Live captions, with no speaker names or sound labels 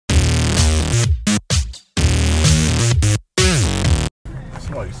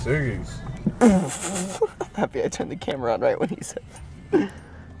Ciggies. Happy I turned the camera on right when he said that.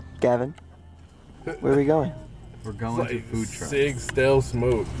 Gavin, where are we going? We're going to food trucks. Cig stale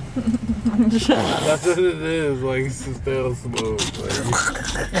smoke. That's what it is, like stale smoke.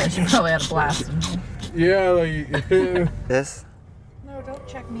 Like, Yeah, she probably had a blast. yeah, like This? No, don't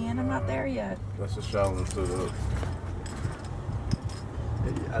check me in. I'm not there yet. that's a challenge to the.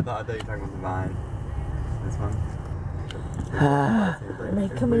 I thought you were talking about mine. This one. You're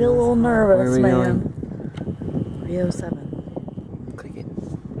making me a little nervous, man. 307. Click it.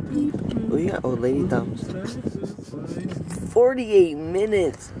 Oh, you got old lady thumbs. 48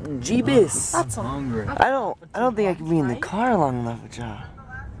 minutes. Jeebus. That's I'm hungry. I don't think I can be in the car long enough with y'all.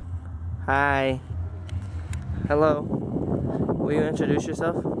 Hi. Hello. Will you introduce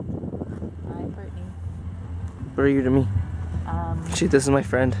yourself? Hi, Brittany. What are you to me? This is my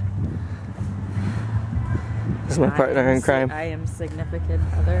friend. This is my partner in crime. I am significant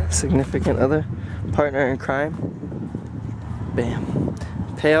other. Significant other. Partner in crime. Bam.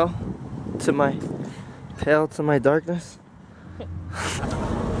 Pale to my darkness.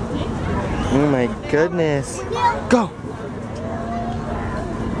 Oh my goodness. Go!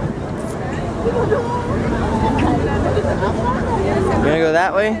 You gonna go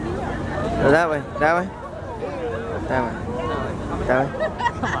that way? Or that way? That way? That way. That way?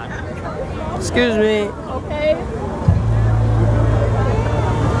 Come on. Excuse me. Okay.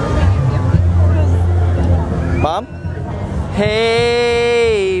 Mom?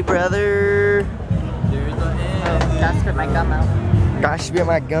 Hey, brother. Oh, gotta spit my gum out. Gosh, spit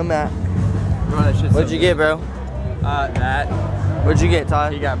my gum out. Bro, that shit's What'd you get, bro? That. What'd you get,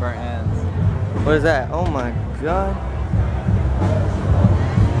 Todd? He got burnt hands. What is that? Oh my god.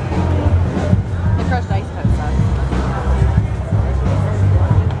 The crushed ice cup sucks.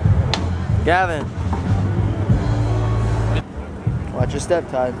 Gavin. Watch your step,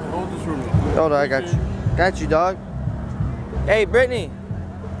 Todd. Hold this room. Hold on, I got you. Got you, dog. Hey, Brittany.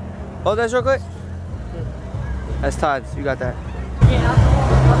 Hold this real quick. That's Todd's. You got that.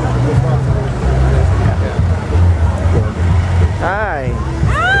 Hi.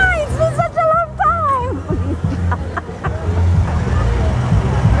 Hi, it's been such a long time.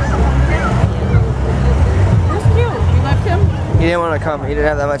 That's cute. You left him? He didn't want to come. He didn't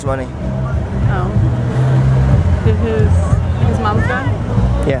have that much money. Oh. Did his mom's gone?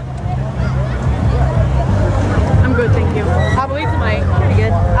 Yeah. I'm good, thank you. Abuelita might. Pretty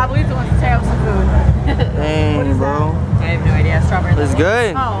good. Abuelita wants to tear up some food. Dang, bro. I have no idea. Strawberry. It's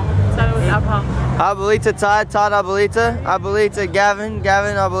good. Oh, so it was alcohol. Abuelita, Todd, Todd, Abuelita. Abuelita, Gavin,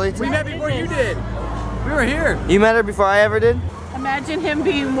 Gavin, Abuelita. We met before you did. We were here. You met her before I ever did? Imagine him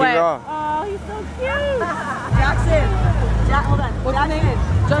being wet. wrong. Oh, he's so cute. Jackson. Hold on. What's his name?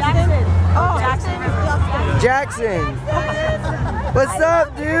 Justin. Oh, Jackson. What's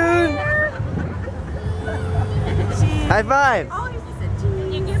up, dude? High five.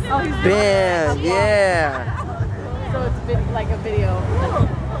 Bam, yeah. So it's like a video.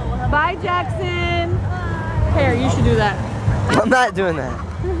 Bye, Jackson. Here, you should do that. I'm not doing that.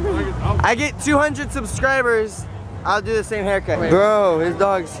 I get 200 subscribers. I'll do the same haircut. Bro, his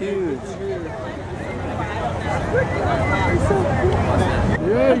dog's huge.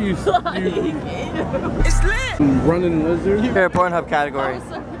 Yeah, you. It's lit. Running lizard. Favorite Pornhub category.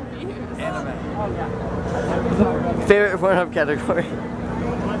 Favorite Pornhub category.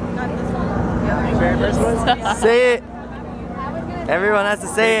 Say it. Everyone has to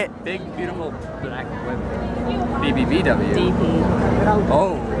say it. Big, beautiful black women. BBBW. DP.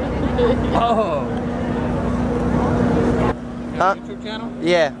 Oh. Oh. Huh? YouTube channel?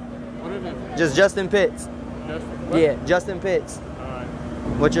 Yeah. What is it? Just Justin Pitts. Yeah, Justin Pitts. Alright.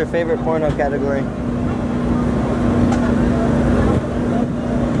 What's your favorite Pornhub category?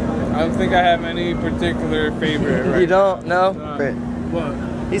 I don't think I have any particular favorite. Right You don't? No? What?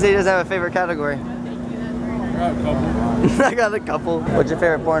 He said he doesn't have a favorite category. I got a couple. I got a couple. What's your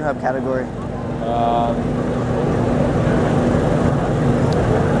favorite Pornhub category?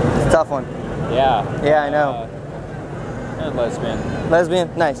 It's a tough one. Yeah. Yeah, I know. And lesbian. Lesbian?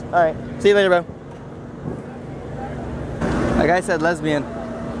 Nice. Alright. See you later, bro. That guy said lesbian.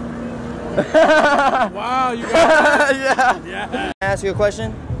 Wow, you got Yeah. Yeah. Can I ask you a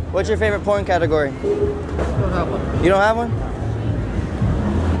question? What's your favorite porn category? I don't have one. You don't have one?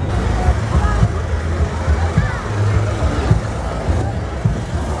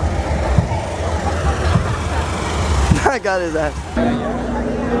 I got his ass.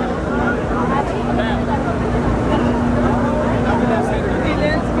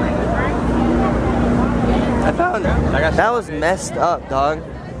 I found it. That was messed up, dog.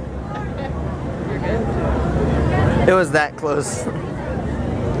 It was that close.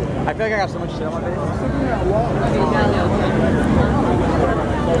 I feel like I got so much shit on my face.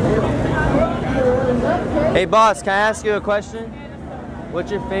 Hey boss, can I ask you a question?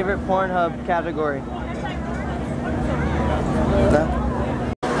 What's your favorite Pornhub category? No?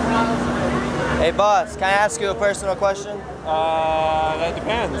 Hey boss, can I ask you a personal question? That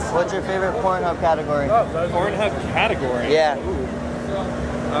depends. What's your favorite Pornhub category? Pornhub category? Yeah.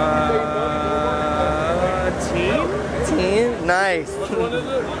 Teen? Teen? Nice. Which one is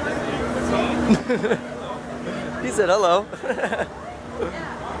it? He said hello.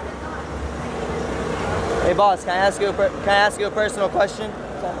 Hey boss, can I ask you a personal question?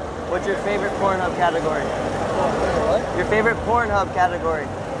 What's your favorite Pornhub category? What? Your favorite Pornhub category?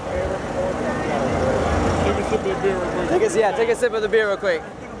 Take a sip of the beer real quick. Take a sip of the beer real quick.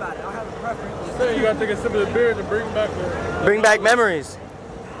 Think about it. I'll have a preference. I'm saying you gotta take a sip of the beer to bring back Bring back memories.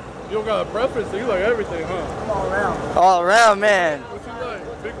 You don't got a preference, so you like everything, huh? I'm all around. All around, man. What you like?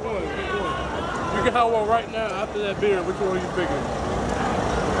 Big one, big one. You can have one right now after that beer. Which one are you picking?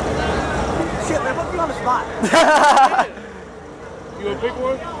 Shit, man, put me on the spot. You gonna pick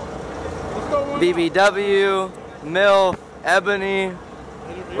one? Let's go one. BBW, MILF, Ebony.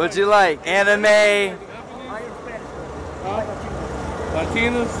 What'd you like? Anime. I am Spanish.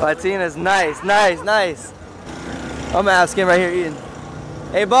 Latinas? Latinas, nice. I'm gonna ask him right here eating.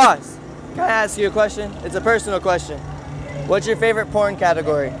 Hey boss, can I ask you a question? It's a personal question. What's your favorite porn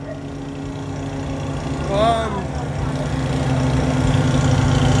category? I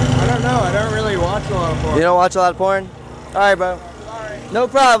don't know. I don't really watch a lot of porn. You don't watch a lot of porn? Alright bro. No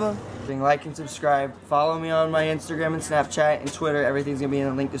problem. Like and subscribe. Follow me on my Instagram and Snapchat and Twitter. Everything's gonna be in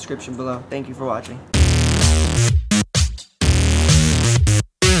the link description below. Thank you for watching.